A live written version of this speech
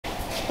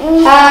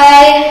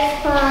Hi.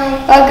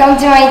 Hi. Welcome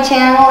to my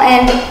channel,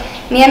 and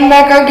me and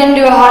Beck are going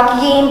to do a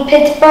hockey game.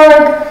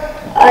 Pittsburgh,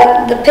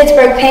 the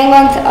Pittsburgh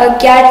Penguins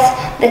against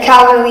the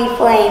Calgary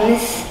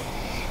Flames.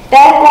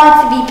 Beck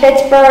wants to be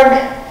Pittsburgh.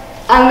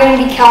 I'm going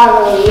to be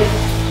Calgary.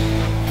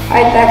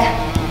 Alright, Beck.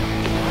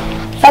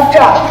 Up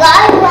drop. The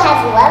guy who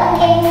has 11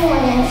 games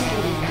wins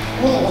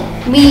me.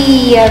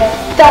 We have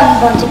done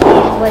a bunch of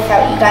games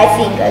without you guys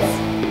seeing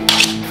us.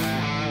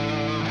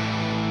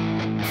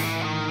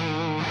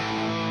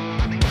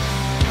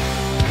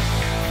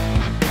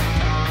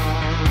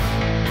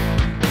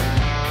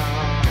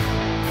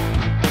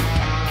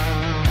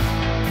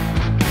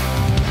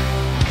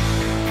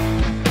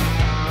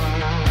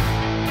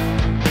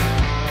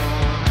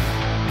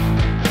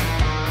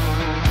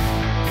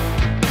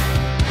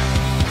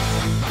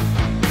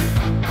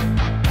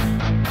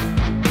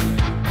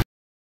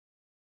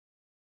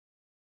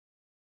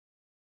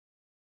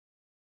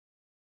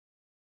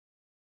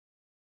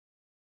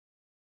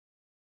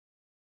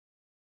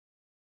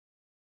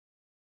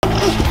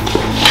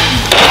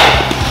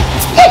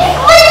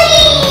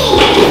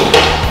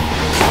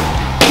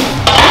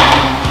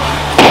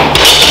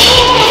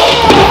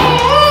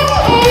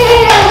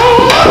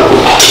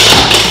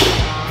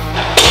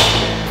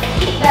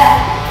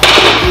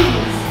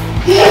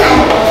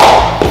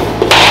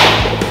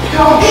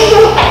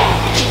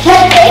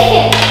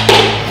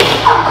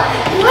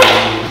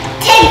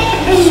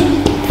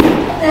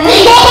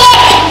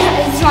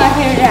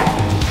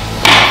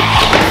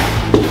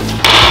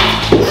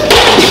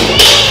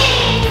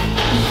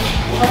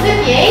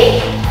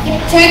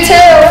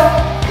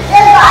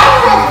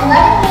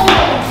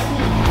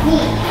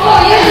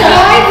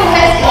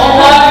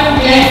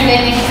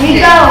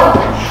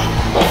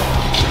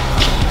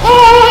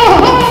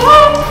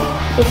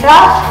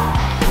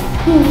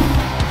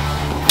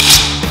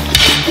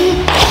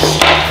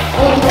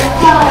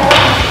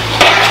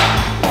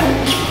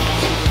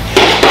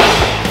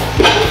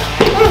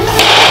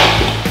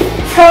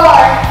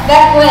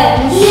 That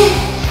wins.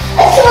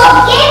 A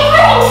 12-game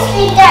winning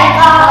streak I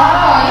got.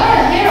 Oh, you're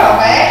a hero,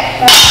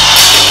 right?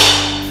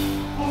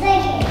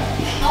 Thank you.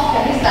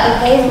 Okay, he's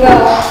done. Let's go.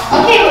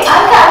 Okay,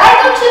 Arqa, why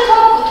don't you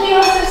talk to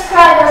your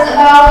subscribers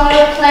about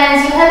your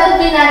plans? You haven't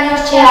been on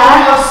your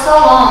channel for so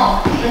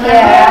long.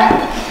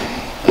 Remember?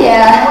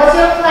 Yeah. What's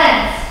your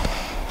plans?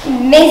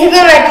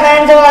 Basically, my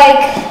plans are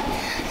like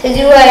to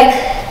do like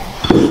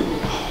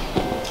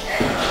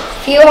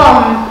few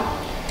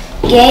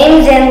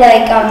games and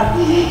like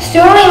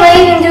soon we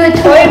might even do a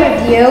toy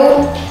review.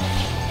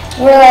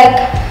 We're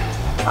like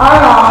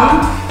our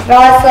mom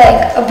brought us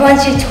like a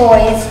bunch of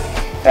toys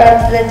for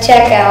us to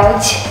check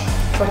out.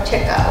 For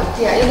checkout.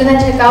 Yeah, you're gonna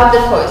check out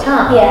the toys,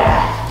 huh?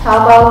 Yeah.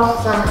 How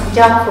about some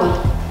junk food?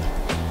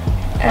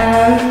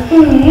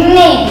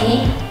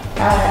 Maybe.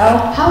 I don't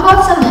know. How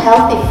about some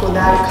healthy food,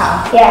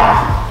 Arqa?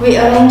 Yeah. We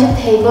arrange a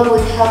table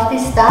with healthy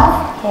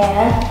stuff.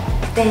 Yeah.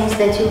 Things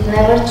that you've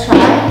never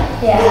tried.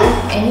 Yeah.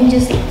 And you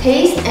just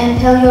taste and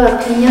tell your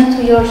opinion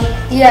to your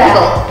Yeah.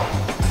 people.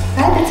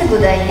 Right? That's a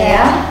good idea.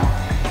 Yeah.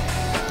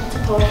 It's a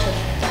torture.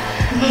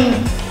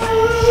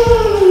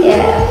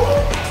 Yeah.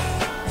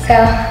 So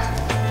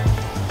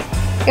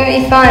it's gonna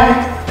be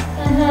fun.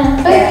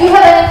 But do you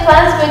have any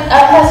plans with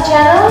Arqa's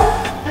channel?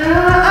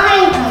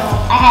 I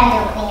know. I have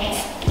no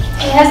plans.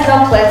 He has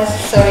no plans.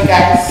 Sorry,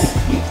 guys.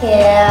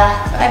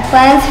 Yeah. My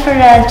plans for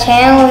the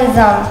channel is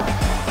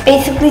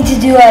basically to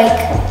do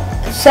like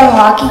some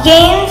hockey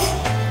games.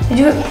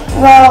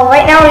 Well,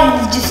 right now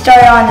we just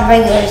started on the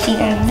regular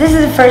season. This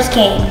is the first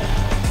game.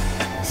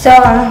 So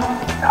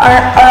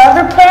our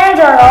other plans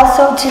are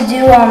also to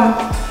do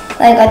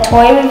like a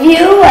toy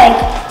review. Like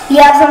we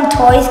have some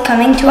toys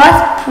coming to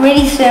us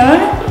pretty soon.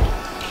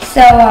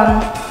 So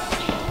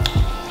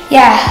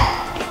yeah.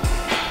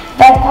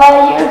 Beck, what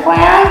are your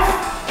plans?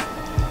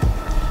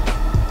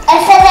 I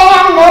said I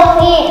have no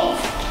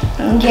plans.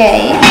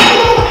 Okay.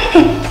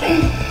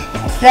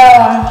 So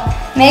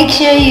make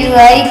sure you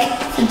like,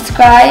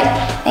 subscribe,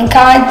 and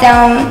comment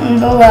down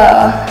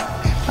below.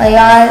 Like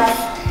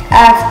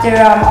after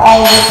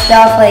all this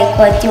stuff, like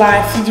what do you want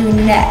us to do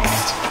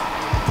next.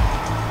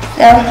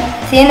 So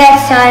see you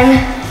next time.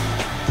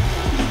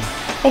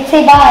 Like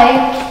say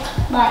bye.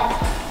 Bye.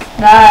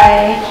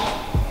 Bye.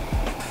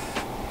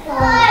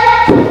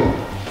 Bye.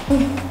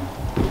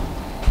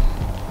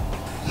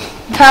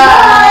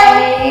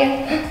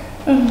 Bye.